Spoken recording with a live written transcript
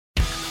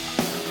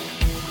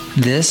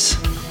This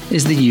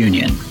is The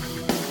Union,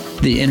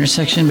 the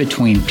intersection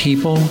between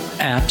people,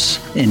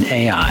 apps, and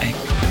AI.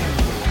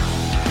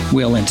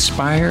 We'll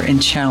inspire and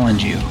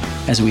challenge you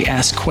as we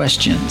ask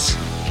questions,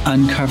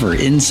 uncover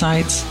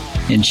insights,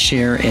 and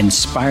share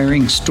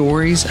inspiring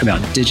stories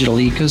about digital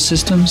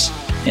ecosystems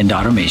and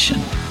automation.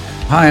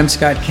 Hi, I'm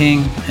Scott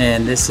King,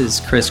 and this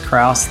is Chris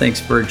Kraus. Thanks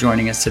for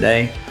joining us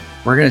today.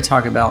 We're going to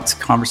talk about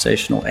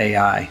conversational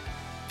AI.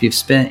 If you've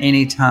spent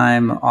any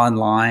time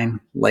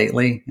online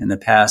lately in the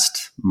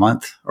past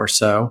month or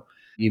so,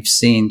 you've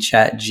seen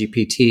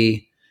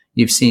ChatGPT,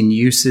 you've seen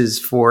uses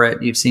for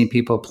it, you've seen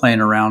people playing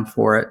around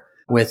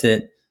with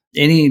it.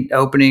 Any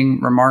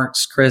opening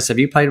remarks, Chris? Have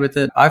you played with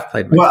it? I've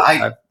played with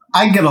it.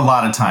 I get a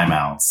lot of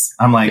timeouts.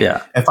 I'm like,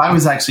 If I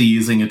was actually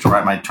using it to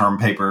write my term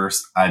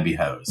papers, I'd be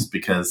hosed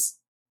because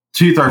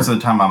 2/3 of the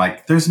time I'm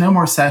like, there's no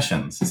more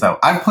sessions. So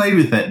I've played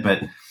with it,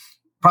 but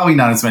probably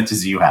not as much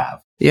as you have.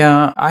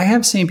 Yeah, I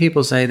have seen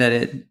people say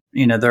that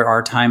there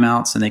are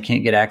timeouts and they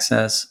can't get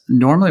access.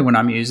 Normally when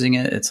I'm using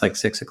it, it's like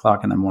 6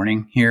 o'clock in the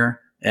morning here.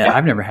 Yeah.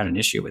 I've never had an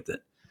issue with it.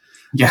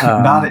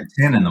 Yeah, not at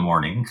 10 in the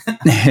morning.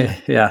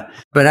 Yeah.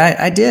 But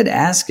I did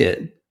ask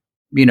it,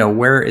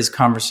 where is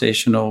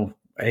conversational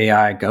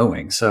AI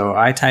going? So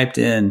I typed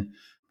in,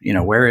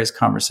 where is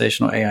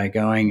conversational AI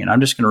going? And I'm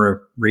just going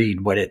to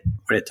read what it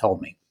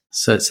told me.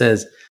 So it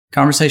says,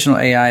 conversational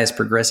AI is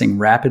progressing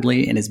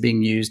rapidly and is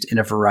being used in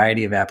a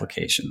variety of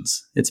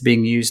applications. It's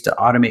being used to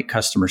automate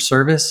customer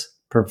service,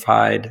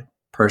 provide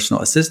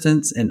personal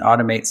assistance, and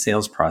automate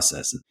sales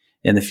processes.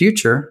 In the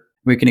future,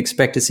 we can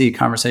expect to see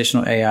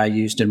conversational AI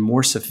used in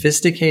more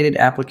sophisticated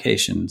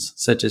applications,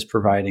 such as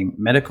providing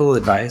medical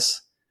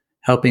advice,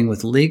 helping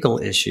with legal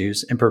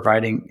issues, and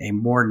providing a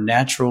more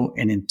natural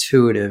and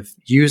intuitive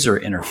user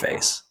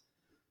interface.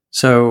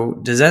 So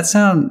does that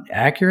sound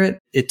accurate?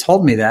 It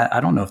told me that.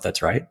 I don't know if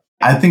that's right.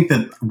 I think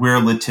that we're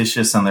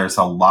litigious and there's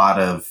a lot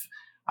of,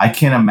 I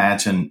can't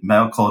imagine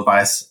medical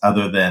advice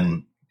other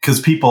than, because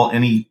people,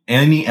 any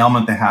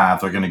ailment they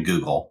have, they're going to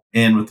Google.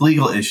 And with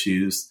legal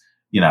issues,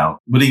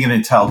 what are you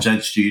going to tell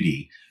Judge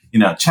Judy?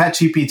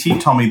 ChatGPT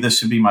told me this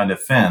should be my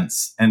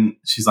defense. And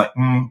she's like,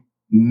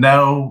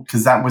 no,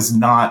 because that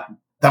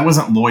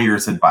wasn't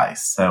lawyer's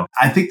advice. So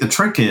I think the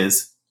trick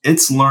is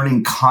it's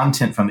learning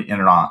content from the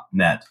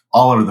internet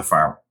all over the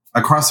firewall,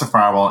 across the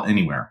firewall,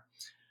 anywhere.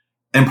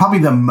 And probably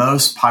the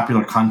most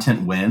popular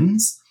content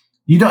wins.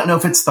 You don't know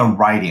if it's the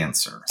right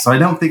answer. So I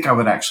don't think I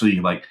would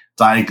actually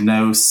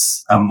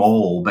diagnose a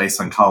mole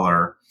based on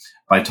color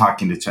by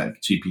talking to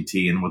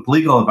ChatGPT. And with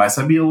legal advice,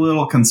 I'd be a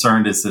little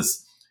concerned. Is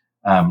this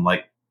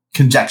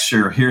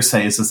conjecture,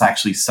 hearsay? Is this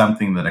actually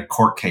something that a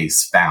court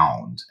case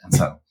found? And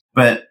so,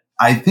 but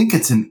I think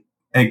it's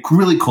a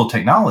really cool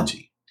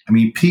technology. I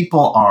mean,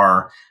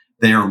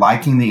 they're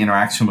liking the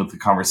interaction with the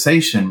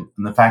conversation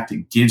and the fact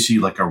it gives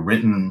you a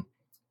written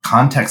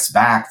context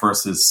back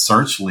versus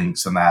search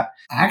links, and that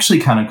actually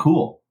kind of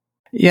cool.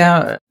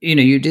 Yeah.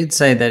 You did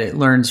say that it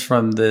learns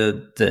from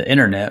the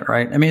internet,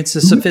 right? I mean, it's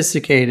a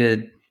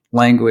sophisticated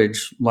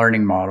language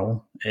learning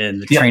model, and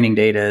the training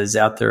data is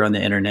out there on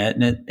the internet,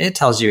 and it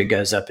tells you it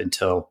goes up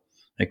until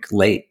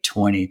late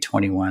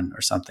 2021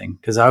 or something.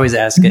 Because I always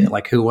ask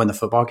it who won the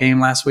football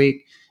game last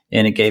week,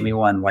 and it gave me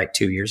one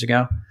 2 years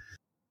ago.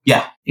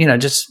 Yeah.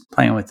 Just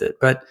playing with it.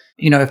 But,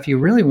 if you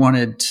really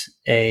wanted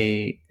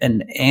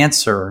an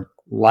answer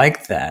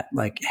like that,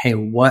 hey,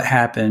 what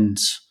happened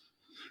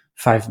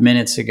 5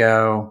 minutes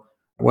ago?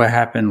 What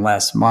happened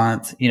last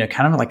month?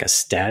 Kind of like a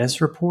status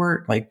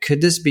report.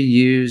 Could this be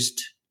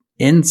used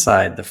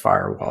inside the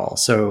firewall?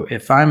 So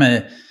if I'm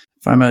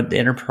an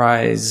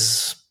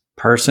enterprise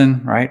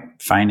person, right?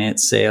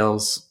 Finance,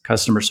 sales,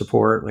 customer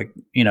support,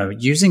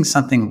 using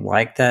something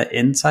like that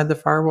inside the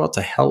firewall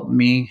to help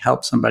me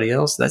help somebody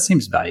else, that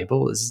seems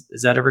valuable. Is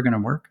that ever going to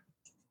work?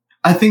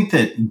 I think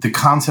that the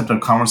concept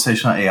of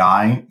conversational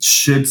AI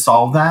should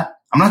solve that.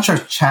 I'm not sure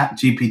if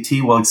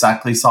ChatGPT will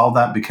exactly solve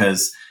that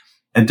because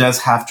it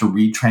does have to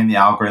retrain the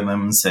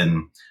algorithms,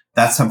 and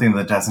that's something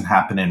that doesn't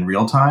happen in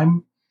real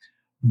time.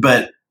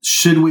 But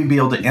should we be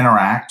able to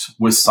interact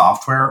with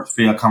software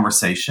via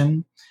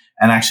conversation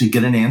and actually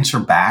get an answer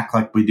back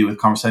like we do with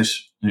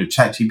conversation,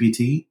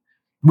 ChatGPT?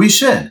 We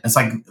should. It's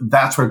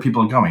that's where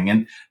people are going.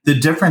 And the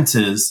difference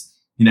is,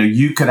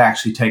 you could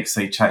actually take,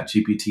 say,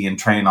 ChatGPT and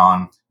train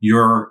on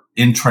your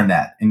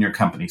intranet in your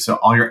company. So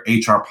all your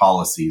HR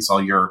policies,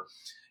 all your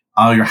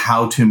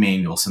how-to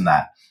manuals and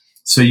that.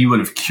 So you would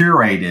have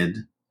curated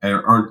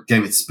or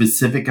gave it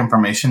specific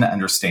information to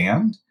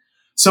understand.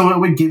 So it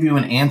would give you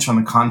an answer in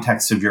the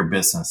context of your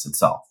business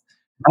itself.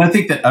 And I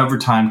think that over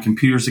time,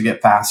 computers will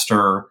get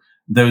faster.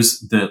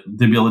 The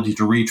ability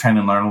to retrain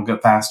and learn will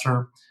get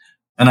faster.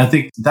 And I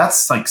think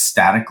that's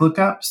static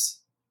lookups.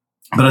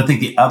 But I think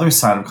the other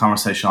side of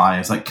conversational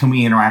AI is can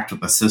we interact with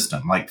the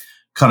system?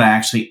 Could I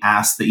actually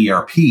ask the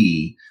ERP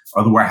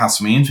or the warehouse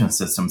management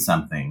system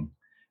something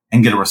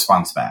and get a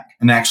response back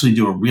and actually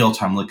do a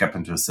real-time lookup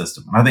into a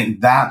system? And I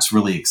think that's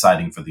really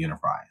exciting for the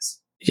enterprise.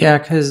 Yeah,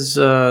 because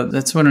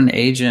that's what an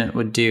agent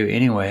would do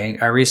anyway.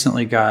 I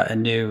recently got a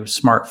new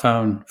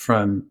smartphone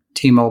from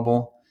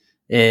T-Mobile,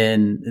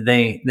 and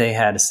they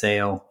had a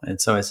sale,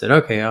 and so I said,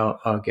 okay,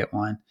 I'll get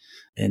one.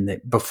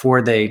 And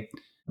before they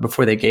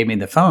gave me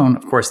the phone,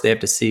 of course they have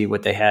to see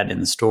what they had in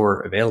the store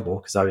available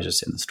because I was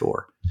just in the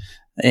store.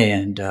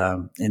 And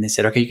they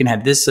said, okay, you can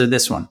have this or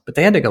this one, but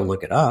they had to go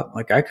look it up.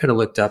 Like I could have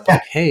looked up,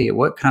 like, hey,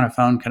 what kind of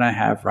phone can I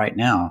have right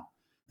now?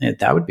 And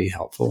that would be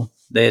helpful.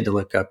 They had to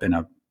look up in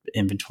a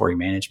inventory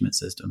management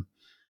system.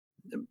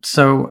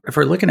 So if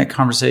we're looking at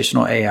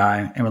conversational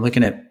AI and we're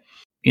looking at,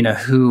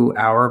 who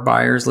our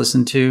buyers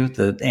listen to,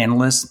 the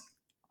analysts.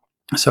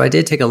 So I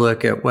did take a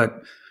look at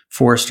what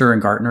Forrester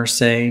and Gartner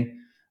say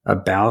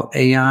about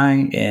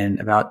AI and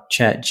about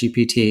Chat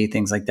GPT,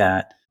 things like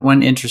that.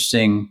 One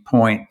interesting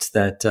point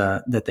that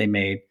they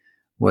made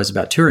was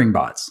about Turing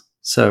bots.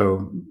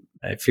 So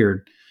if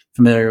you're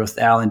familiar with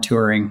Alan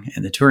Turing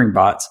and the Turing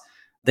bots,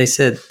 they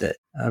said that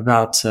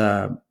about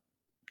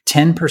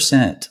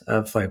 10%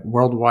 of like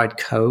worldwide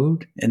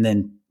code and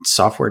then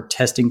software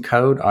testing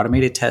code,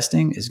 automated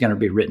testing, is going to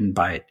be written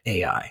by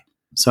AI.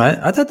 So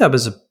I thought that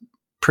was a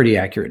pretty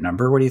accurate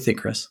number. What do you think,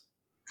 Chris?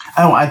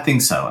 Oh, I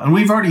think so. And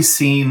we've already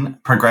seen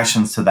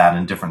progressions to that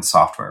in different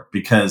software,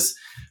 because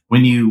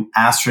when you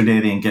ask for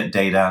data and get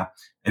data,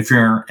 if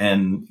you're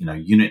in,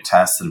 unit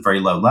tests at a very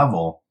low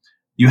level,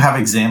 you have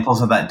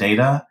examples of that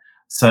data.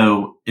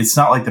 So it's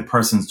not like the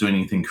person's doing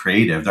anything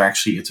creative.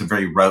 It's a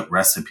very rote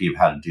recipe of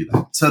how to do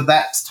that. So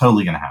that's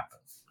totally going to happen.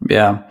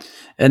 Yeah.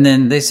 And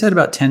then they said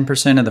about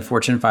 10% of the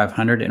Fortune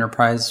 500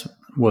 enterprise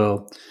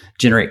will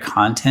generate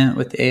content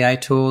with AI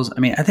tools. I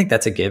mean, I think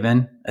that's a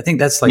given. I think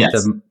that's like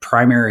the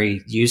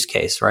primary use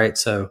case, right?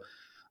 So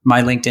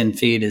my LinkedIn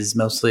feed is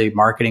mostly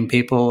marketing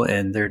people,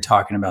 and they're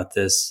talking about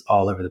this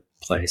all over the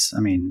place. I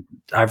mean,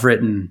 I've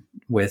written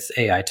with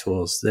AI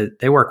tools that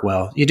they work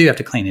well. You do have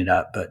to clean it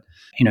up, but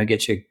it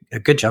gets you a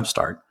good jump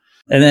start.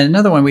 And then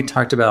another one, we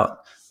talked about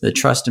the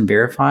trust and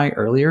verify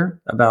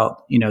earlier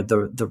about,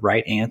 the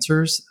right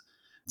answers.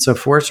 So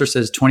Forrester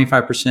says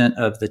 25%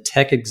 of the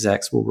tech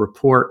execs will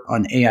report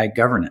on AI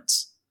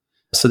governance.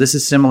 So this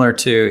is similar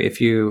to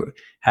if you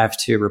have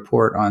to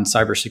report on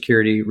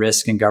cybersecurity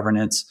risk and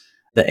governance,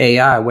 the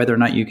AI, whether or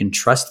not you can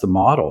trust the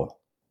model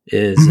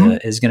is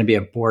going to be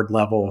a board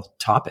level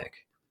topic.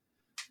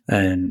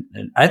 And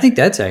I think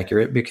that's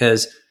accurate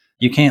because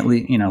you can't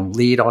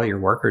lead all your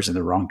workers in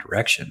the wrong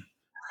direction.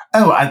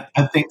 Oh, I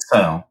think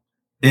so.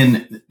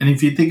 And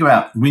if you think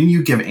about when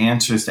you give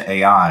answers to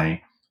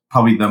AI,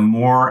 probably the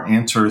more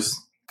answers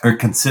or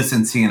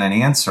consistency in an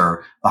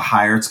answer, the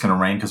higher it's going to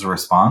rank as a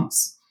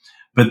response.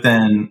 But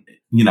then,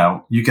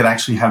 you could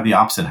actually have the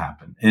opposite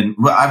happen. And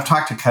I've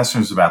talked to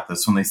customers about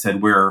this when they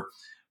said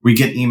we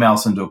get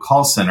emails into a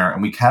call center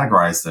and we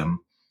categorize them.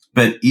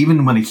 But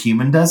even when a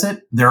human does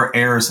it, there are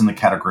errors in the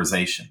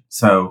categorization.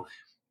 So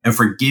if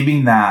we're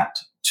giving that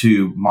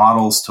to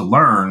models to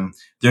learn,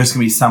 there's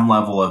going to be some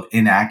level of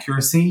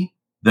inaccuracy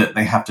that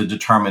they have to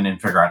determine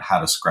and figure out how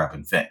to scrub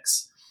and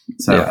fix.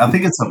 So yeah. I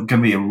think it's going to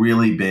be a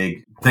really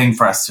big thing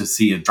for us to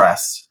see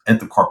addressed at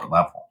the corporate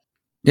level.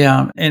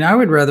 Yeah. And I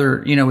would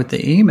rather, with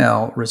the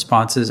email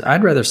responses,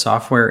 I'd rather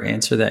software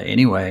answer that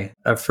anyway.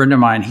 A friend of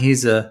mine,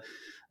 he's a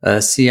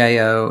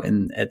CIO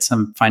at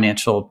some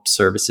financial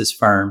services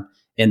firm,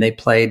 and they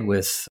played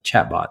with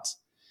chatbots.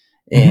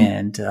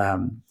 And,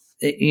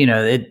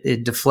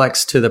 it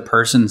deflects to the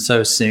person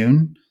so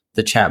soon,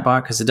 the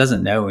chatbot, because it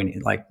doesn't know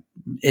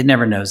it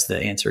never knows the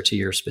answer to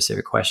your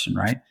specific question,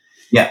 right?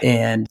 Yeah.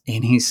 And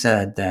he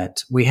said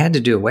that we had to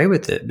do away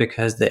with it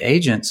because the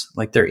agents,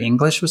 like their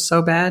English was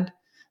so bad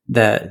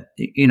that,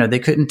 they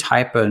couldn't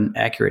type an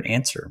accurate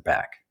answer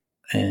back.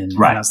 And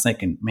I was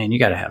thinking, man, you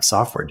got to have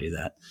software do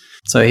that.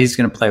 So he's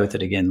going to play with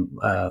it again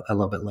a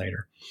little bit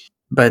later.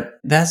 But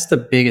that's the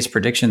biggest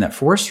prediction that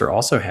Forrester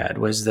also had,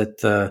 was that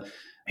the,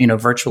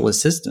 virtual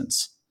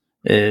assistants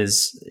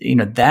is,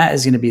 that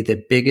is going to be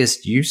the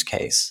biggest use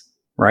case,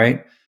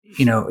 right?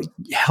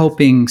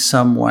 Helping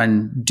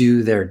someone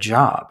do their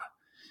job.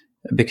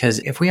 Because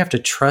if we have to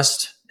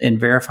trust and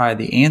verify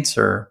the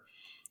answer,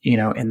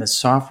 and the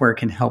software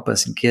can help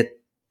us get,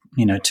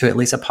 to at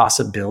least a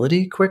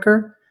possibility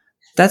quicker,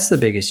 that's the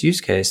biggest use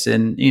case.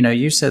 And,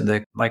 you said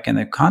that like in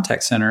the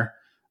contact center,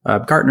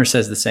 Gartner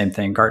says the same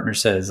thing. Gartner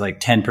says like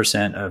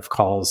 10% of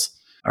calls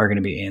are going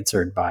to be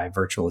answered by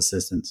virtual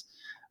assistants.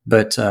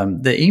 But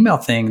the email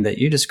thing that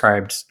you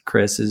described,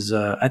 Chris, is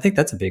I think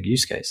that's a big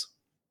use case.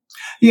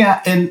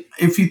 Yeah. And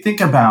if you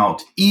think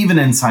about even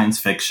in science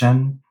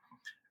fiction,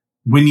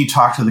 when you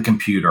talk to the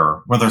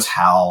computer, whether it's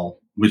HAL,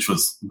 which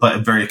was a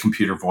very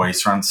computer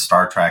voice, or on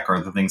Star Trek or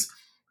other things,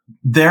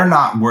 they're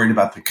not worried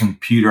about the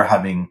computer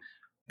having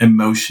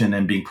emotion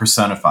and being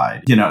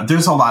personified.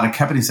 There's a lot of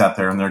companies out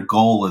there and their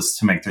goal is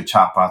to make their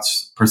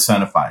chatbots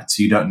personified.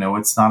 So you don't know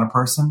it's not a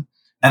person.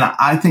 And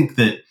I think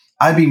that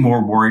I'd be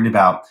more worried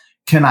about,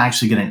 can I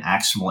actually get an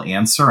actionable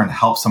answer and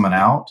help someone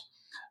out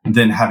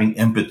than having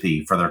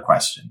empathy for their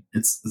question.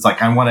 It's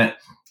like, I'm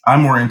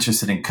more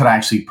interested in, could I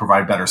actually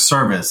provide better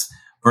service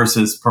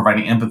versus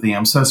providing empathy?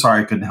 I'm so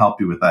sorry I couldn't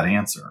help you with that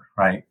answer.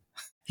 Right.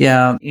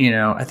 Yeah.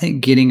 I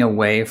think getting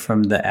away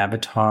from the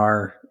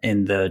avatar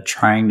and the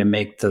trying to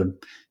make the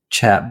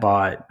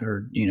chatbot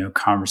or,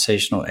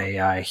 conversational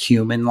AI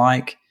human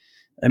like.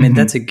 I mean,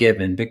 that's a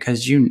given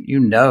because you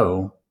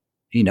know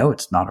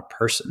it's not a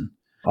person.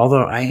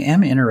 Although I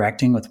am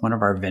interacting with one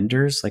of our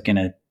vendors, like in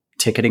a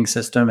ticketing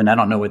system, and I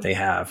don't know what they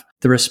have.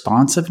 The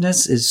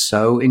responsiveness is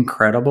so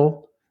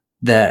incredible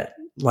that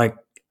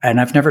and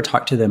I've never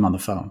talked to them on the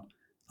phone.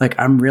 Like,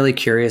 I'm really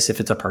curious if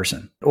it's a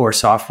person or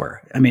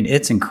software. I mean,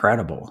 it's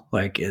incredible.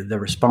 Like the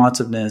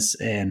responsiveness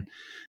and,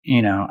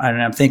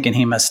 I'm thinking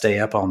he must stay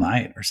up all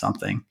night or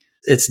something.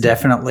 It's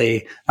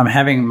definitely, I'm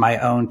having my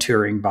own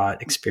Turing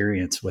bot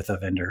experience with a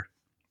vendor.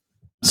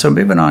 So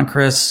moving on,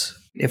 Chris,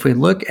 if we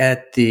look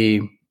at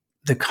the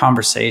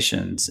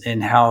conversations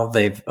and how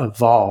they've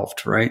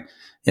evolved, right?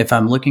 If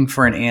I'm looking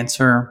for an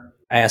answer,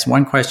 I ask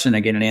one question,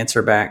 I get an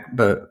answer back.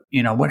 But,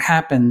 what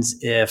happens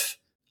if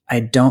I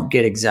don't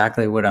get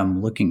exactly what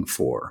I'm looking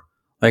for?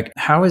 Like,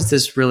 how is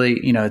this really,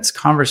 it's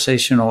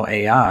conversational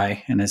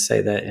AI. And I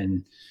say that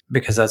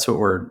because that's what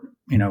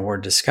we're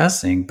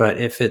discussing. But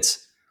if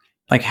it's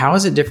like, how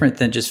is it different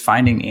than just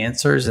finding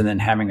answers and then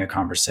having a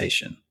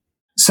conversation?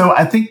 So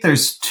I think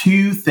there's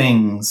two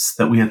things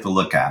that we have to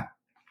look at.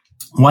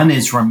 One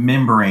is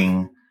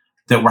remembering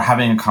that we're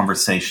having a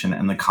conversation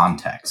in the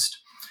context.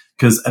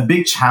 Because a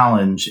big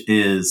challenge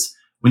is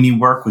when you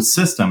work with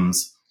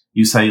systems,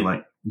 you say,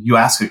 like, you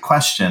ask a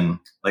question,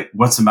 like,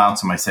 what's the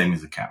balance of my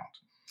savings account?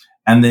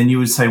 And then you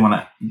would say, when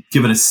I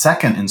give it a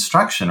second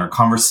instruction or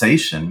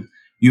conversation,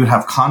 you would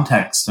have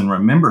context and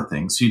remember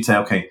things. So you'd say,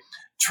 okay,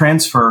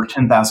 transfer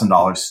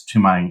 $10,000 to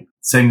my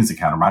savings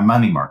account or my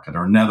money market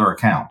or another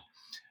account.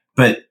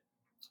 But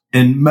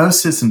in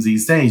most systems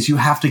these days, you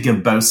have to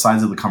give both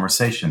sides of the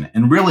conversation.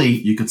 And really,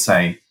 you could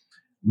say,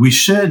 we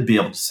should be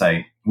able to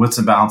say, what's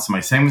the balance of my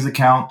savings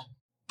account?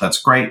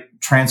 That's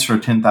great. Transfer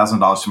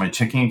 $10,000 to my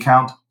checking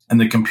account. And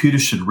the computer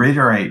should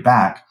reiterate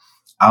back,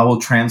 I will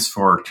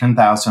transfer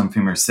 $10,000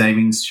 from your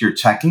savings to your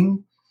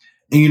checking.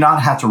 And you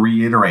not have to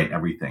reiterate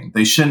everything.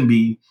 They shouldn't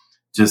be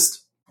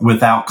just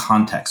without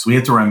context. We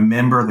have to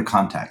remember the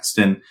context.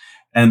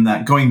 And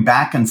that going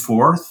back and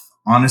forth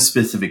on a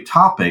specific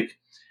topic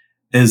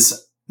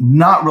is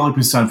not really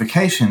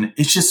personification.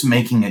 It's just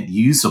making it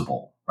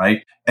usable,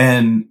 right?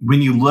 And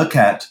when you look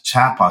at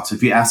chatbots,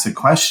 if you ask a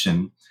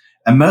question,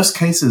 in most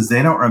cases,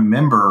 they don't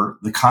remember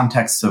the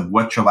context of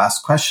what your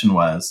last question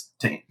was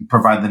to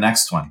provide the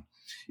next one.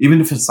 Even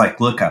if it's like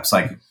lookups,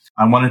 like,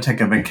 I want to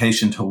take a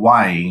vacation to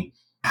Hawaii.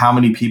 How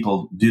many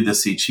people do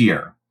this each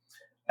year?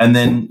 And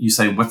then you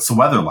say, what's the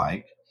weather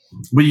like?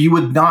 Well, you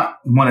would not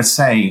want to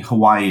say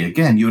Hawaii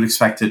again. You would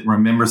expect it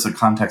remembers the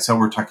context. Oh,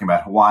 we're talking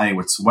about Hawaii.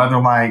 What's the weather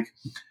like?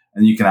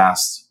 And you can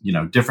ask,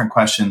 different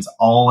questions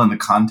all in the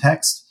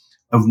context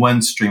of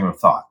one stream of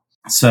thought.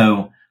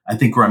 So I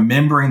think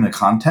remembering the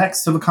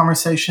context of a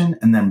conversation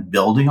and then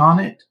building on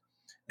it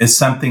is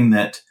something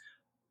that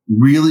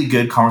really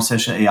good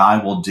conversational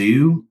AI will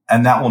do,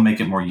 and that will make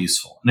it more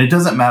useful. And it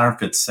doesn't matter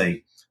if it's,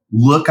 say,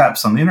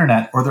 lookups on the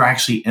internet or they're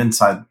actually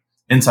inside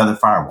the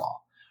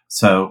firewall.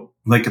 So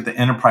like at the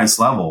enterprise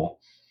level,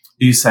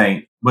 you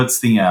say, what's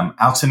the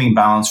outstanding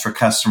balance for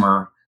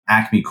customer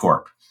Acme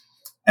Corp?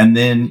 And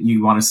then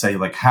you want to say,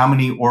 like, how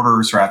many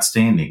orders are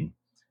outstanding?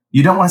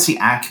 You don't want to see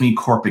Acme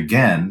Corp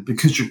again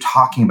because you're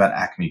talking about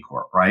Acme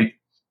Corp, right?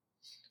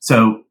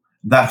 So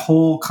that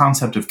whole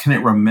concept of, can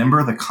it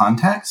remember the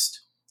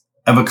context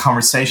of a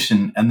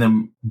conversation and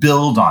then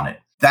build on it?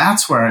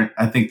 That's where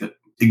I think that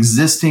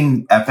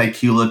existing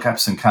FAQ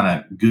lookups and kind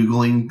of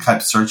Googling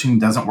type searching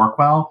doesn't work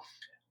well.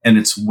 And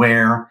it's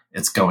where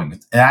it's going.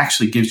 It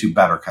actually gives you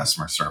better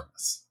customer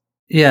service.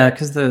 Yeah,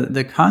 because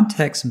the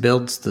context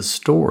builds the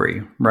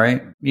story,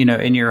 right?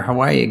 In your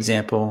Hawaii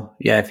example,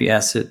 yeah, if you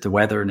ask it the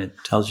weather and it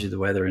tells you the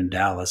weather in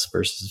Dallas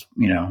versus,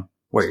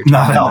 what you're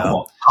talking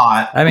about.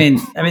 Hot. I mean,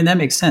 that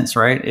makes sense,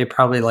 right? It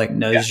probably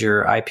knows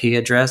your IP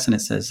address and it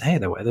says, hey,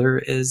 the weather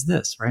is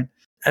this, right?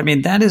 I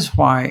mean, that is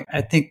why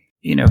I think,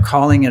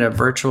 calling it a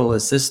virtual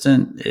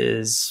assistant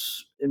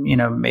is,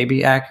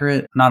 maybe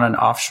accurate, not an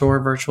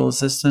offshore virtual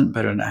assistant,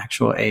 but an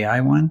actual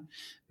AI one.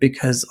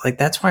 Because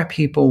that's why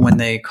people, when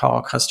they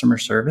call customer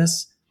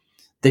service,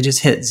 they just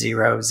hit 000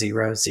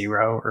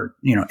 or,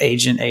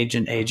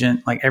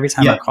 agent. Like every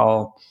time I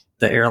call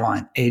the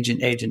airline,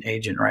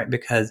 agent, right?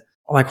 Because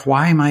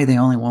why am I the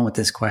only one with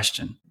this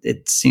question?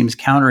 It seems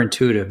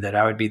counterintuitive that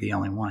I would be the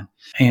only one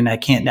and I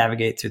can't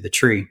navigate through the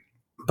tree.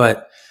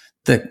 But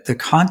the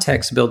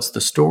context builds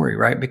the story,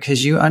 right?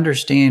 Because you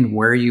understand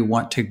where you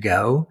want to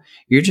go.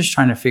 You're just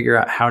trying to figure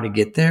out how to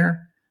get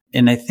there.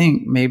 And I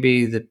think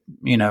maybe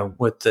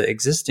with the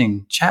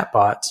existing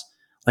chatbots,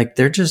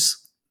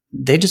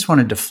 they just want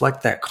to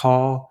deflect that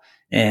call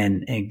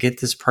and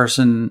get this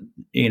person,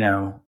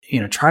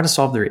 try to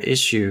solve their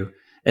issue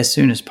as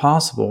soon as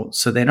possible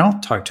so they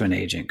don't talk to an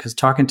agent, because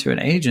talking to an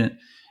agent,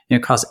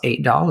 costs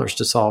 $8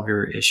 to solve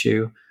your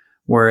issue.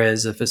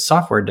 Whereas if a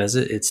software does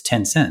it, it's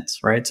 10 cents,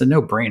 right? It's a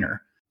no-brainer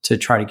to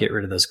try to get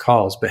rid of those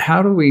calls. But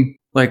how do we,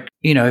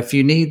 if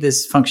you need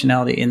this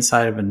functionality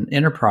inside of an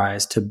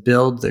enterprise to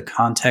build the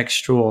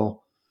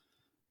contextual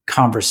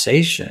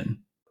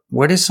conversation,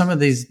 what do some of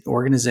these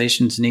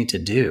organizations need to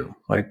do?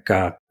 Like,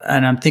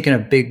 and I'm thinking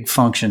of big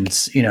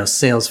functions,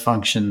 sales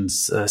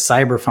functions,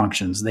 cyber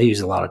functions. They use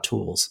a lot of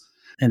tools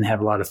and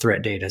have a lot of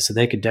threat data. So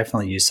they could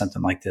definitely use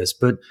something like this.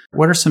 But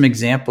what are some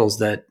examples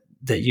that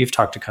you've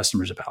talked to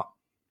customers about?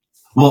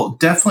 Well,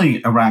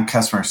 definitely around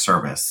customer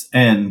service.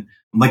 And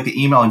like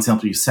the email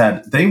example you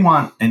said, they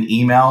want an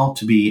email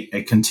to be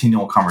a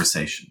continual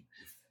conversation.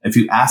 If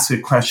you ask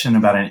a question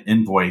about an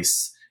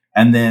invoice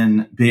and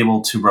then be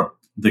able to,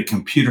 the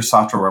computer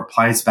software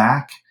replies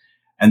back,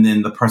 and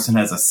then the person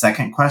has a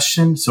second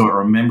question, so it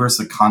remembers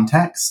the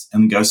context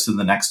and goes to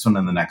the next one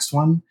and the next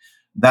one.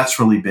 That's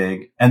really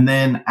big. And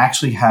then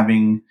actually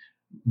having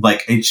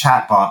like a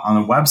chat bot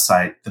on a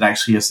website that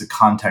actually has the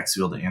context to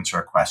be able to answer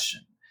a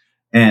question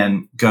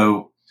and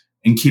go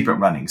and keep it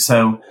running.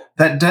 So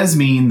that does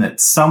mean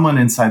that someone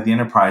inside the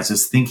enterprise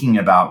is thinking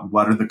about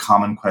what are the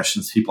common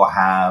questions people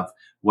have,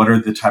 what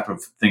are the type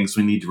of things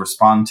we need to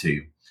respond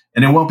to.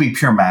 And it won't be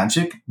pure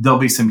magic. There'll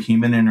be some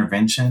human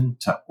intervention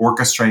to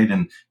orchestrate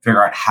and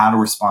figure out how to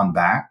respond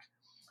back.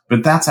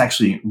 But that's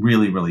actually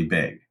really, really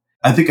big.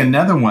 I think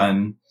another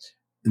one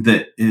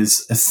that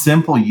is a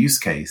simple use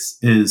case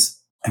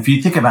is if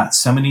you think about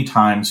so many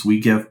times we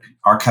give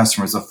our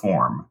customers a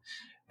form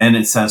and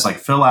it says like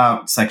fill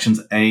out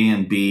sections A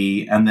and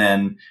B, and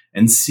then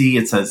in C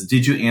it says,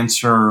 did you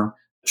answer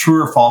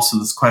true or false to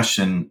this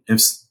question?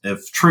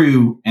 If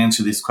true,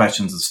 answer these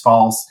questions as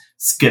false.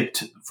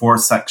 Skipped 4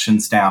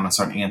 sections down and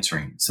start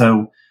answering.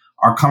 So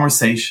our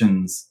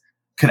conversations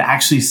could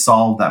actually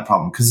solve that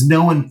problem because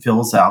no one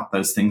fills out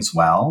those things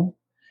well.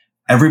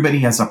 Everybody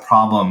has a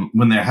problem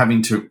when they're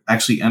having to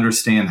actually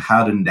understand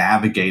how to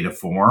navigate a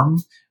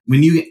form.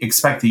 When you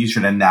expect the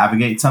user to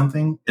navigate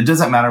something, it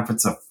doesn't matter if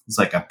it's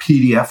like a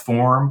PDF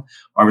form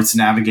or if it's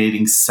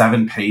navigating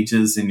 7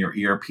 pages in your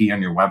ERP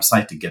on your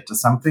website to get to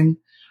something.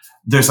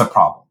 There's a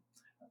problem.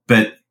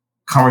 But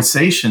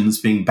conversations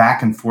being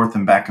back and forth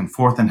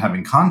and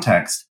having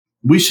context,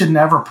 we should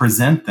never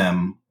present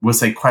them with,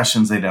 say,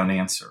 questions they don't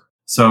answer.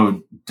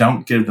 So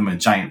don't give them a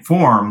giant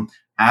form.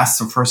 Ask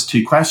the first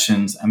 2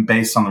 questions, and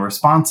based on the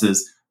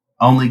responses,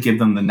 only give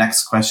them the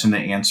next question to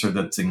answer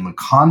that's in the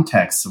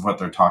context of what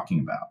they're talking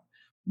about.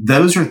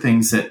 Those are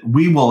things that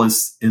we will,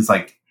 as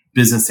like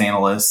business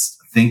analysts,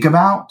 think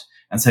about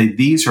and say,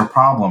 these are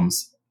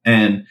problems.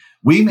 And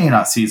we may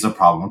not see as a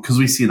problem because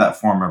we see that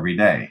form every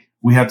day.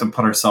 We have to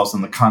put ourselves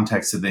in the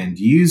context of the end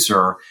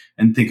user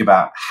and think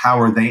about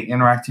how are they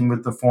interacting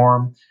with the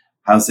form?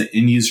 How's the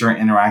end user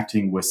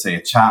interacting with, say,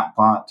 a chat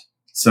bot?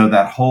 So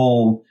that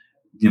whole,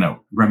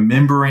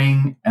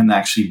 remembering and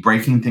actually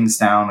breaking things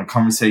down, a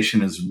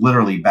conversation is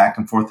literally back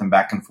and forth and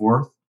back and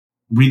forth.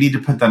 We need to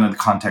put that in the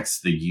context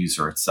of the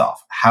user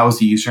itself. How is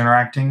the user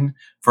interacting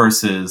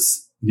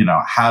versus,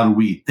 how do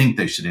we think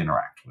they should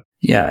interact with?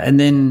 Yeah. And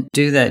then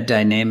do that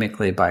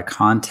dynamically by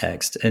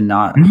context and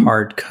not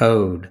hard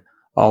code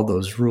all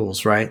those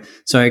rules, right?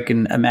 So I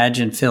can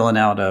imagine filling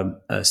out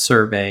a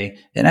survey,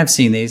 and I've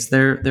seen these.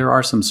 There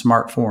are some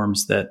smart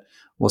forms that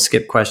will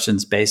skip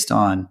questions based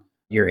on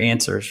your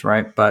answers,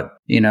 right? But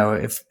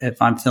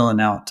if I'm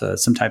filling out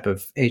some type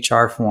of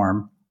HR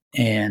form,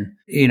 and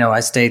I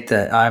state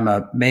that I'm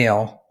a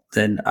male,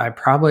 then I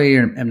probably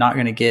am not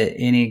going to get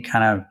any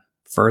kind of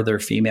further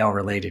female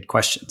related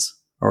questions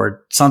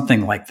or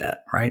something like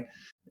that, right?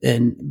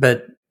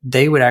 But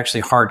they would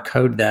actually hard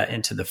code that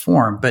into the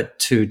form, but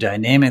to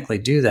dynamically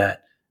do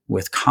that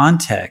with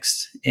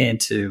context and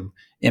to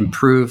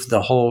improve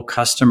the whole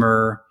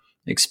customer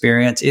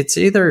experience. It's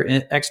either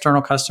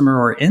external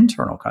customer or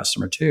internal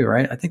customer too,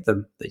 right? I think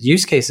the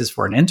use cases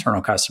for an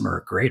internal customer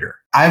are greater.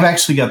 I've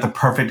actually got the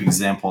perfect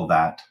example of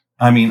that.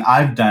 I mean,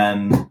 I've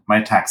done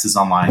my taxes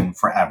online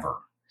forever.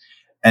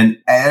 And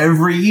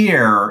every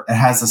year it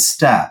has a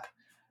step.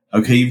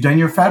 Okay, you've done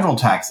your federal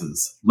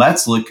taxes.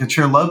 Let's look at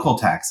your local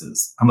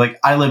taxes. I'm like,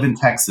 I live in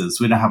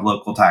Texas. We don't have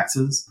local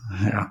taxes.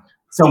 Yeah.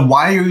 So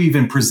why are you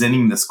even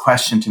presenting this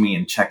question to me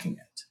and checking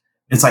it?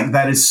 It's like,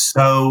 that is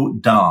so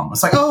dumb.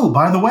 It's like, oh,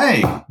 by the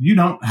way, you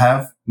don't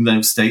have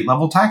the state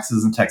level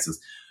taxes in Texas.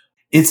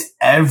 It's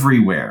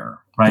everywhere,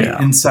 right? Yeah.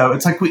 And so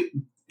it's like,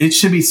 it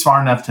should be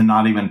smart enough to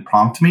not even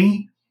prompt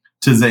me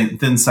to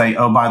then say,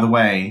 oh, by the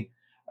way,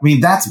 I mean,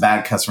 that's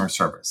bad customer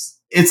service.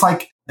 It's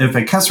like, if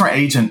a customer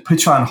agent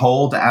puts you on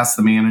hold to ask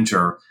the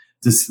manager,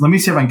 let me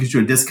see if I can get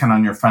you a discount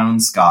on your phone,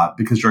 Scott,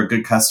 because you're a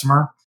good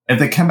customer. If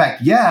they come back,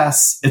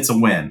 yes, it's a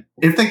win.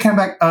 If they come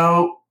back,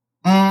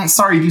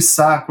 sorry, you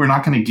suck. We're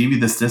not going to give you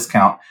this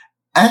discount.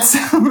 That's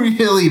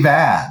really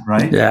bad,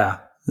 right? Yeah,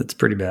 that's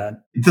pretty bad.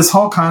 This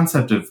whole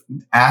concept of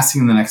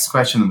asking the next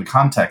question in the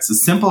context, a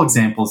simple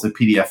example is a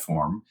PDF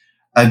form.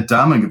 A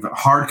dumb,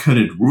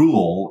 hard-coded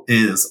rule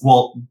is,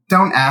 well,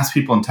 don't ask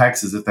people in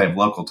Texas if they have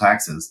local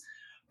taxes.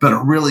 But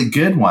a really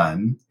good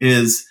one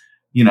is,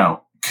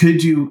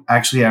 could you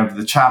actually have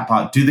the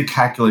chatbot do the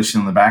calculation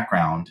in the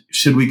background?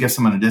 Should we give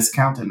someone a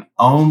discount and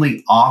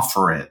only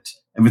offer it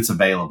if it's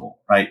available,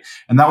 right?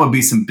 And that would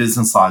be some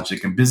business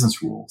logic and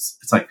business rules.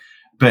 It's like,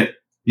 but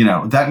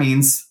That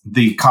means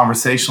the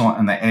conversational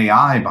and the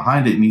AI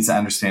behind it needs to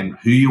understand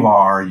who you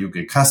are, your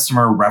good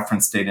customer,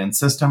 reference data and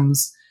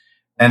systems,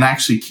 and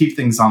actually keep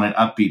things on an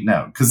upbeat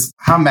note. Because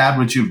how mad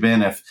would you have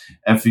been if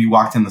you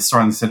walked in the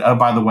store and they said, oh,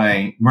 by the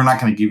way, we're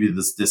not going to give you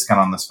this discount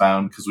on this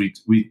phone because we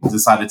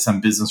decided some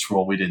business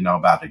rule we didn't know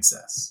about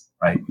exists,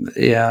 right?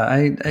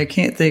 Yeah, I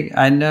can't think.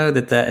 I know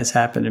that has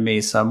happened to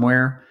me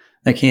somewhere.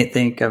 I can't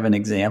think of an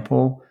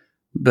example.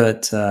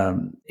 But,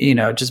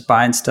 just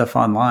buying stuff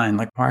online,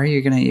 like, why are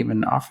you going to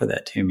even offer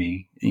that to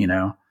me?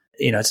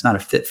 It's not a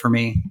fit for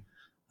me.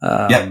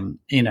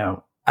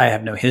 I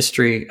have no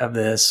history of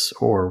this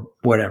or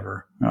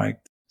whatever.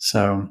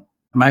 So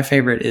my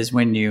favorite is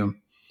when you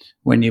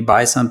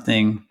buy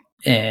something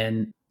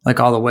and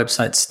like all the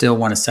websites still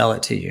want to sell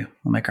it to you.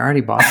 I'm like, I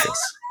already bought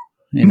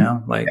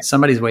this,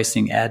 somebody's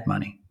wasting ad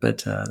money,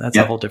 but that's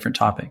a whole different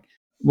topic.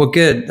 Well,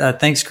 good.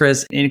 Thanks,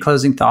 Chris. Any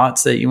closing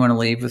thoughts that you want to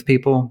leave with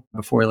people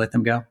before we let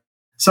them go?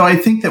 So I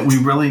think that we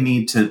really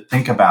need to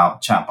think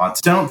about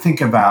chatbots. Don't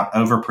think about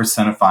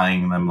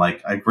over-personifying them.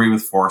 Like, I agree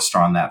with Forrester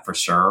on that for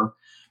sure.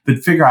 But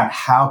figure out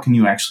how can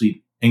you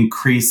actually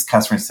increase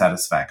customer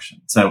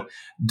satisfaction. So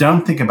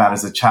don't think about it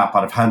as a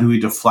chatbot of how do we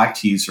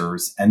deflect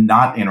users and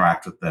not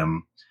interact with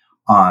them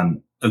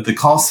on the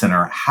call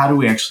center. How do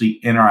we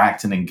actually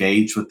interact and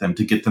engage with them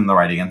to get them the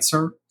right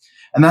answer?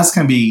 And that's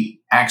going to be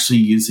actually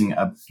using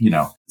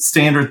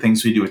standard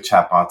things we do with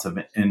chatbots of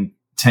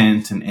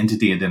intent and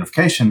entity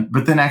identification,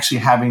 but then actually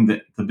having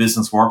the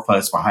business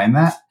workflows behind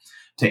that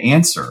to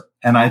answer.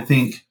 And I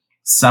think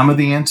some of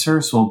the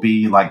answers will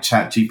be like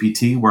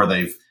ChatGPT, where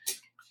they've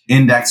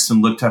indexed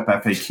and looked up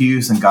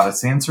FAQs and got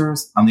us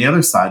answers. On the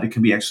other side, it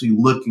could be actually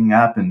looking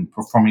up and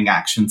performing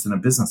actions in a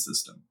business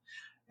system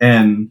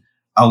and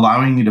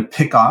allowing you to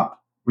pick up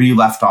where you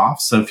left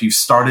off. So if you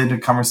started a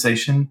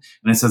conversation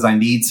and it says, I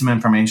need some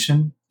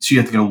information, so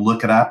you have to go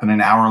look it up, and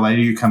an hour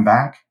later you come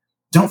back,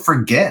 don't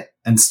forget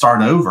and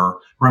start over.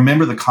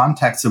 Remember the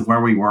context of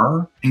where we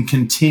were and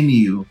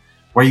continue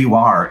where you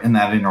are in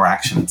that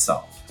interaction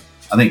itself.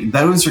 I think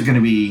those are going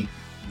to be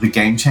the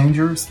game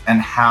changers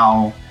and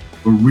how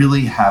we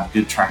really have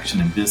good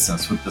traction in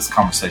business with this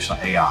conversational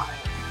AI.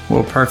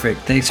 Well,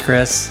 perfect. Thanks,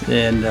 Chris.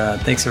 And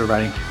thanks,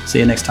 everybody. See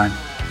you next time.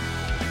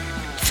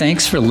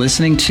 Thanks for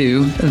listening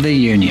to The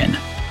Union.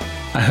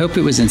 I hope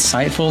it was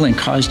insightful and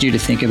caused you to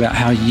think about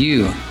how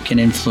you can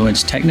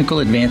influence technical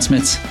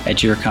advancements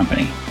at your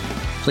company.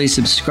 Please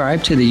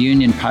subscribe to the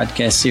Union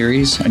podcast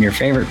series on your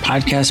favorite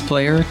podcast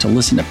player to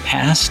listen to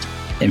past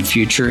and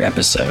future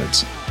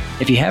episodes.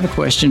 If you have a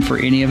question for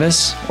any of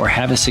us or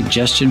have a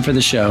suggestion for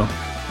the show,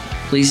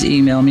 please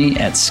email me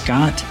at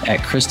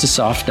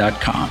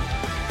scott@christosoft.com.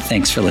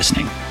 Thanks for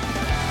listening.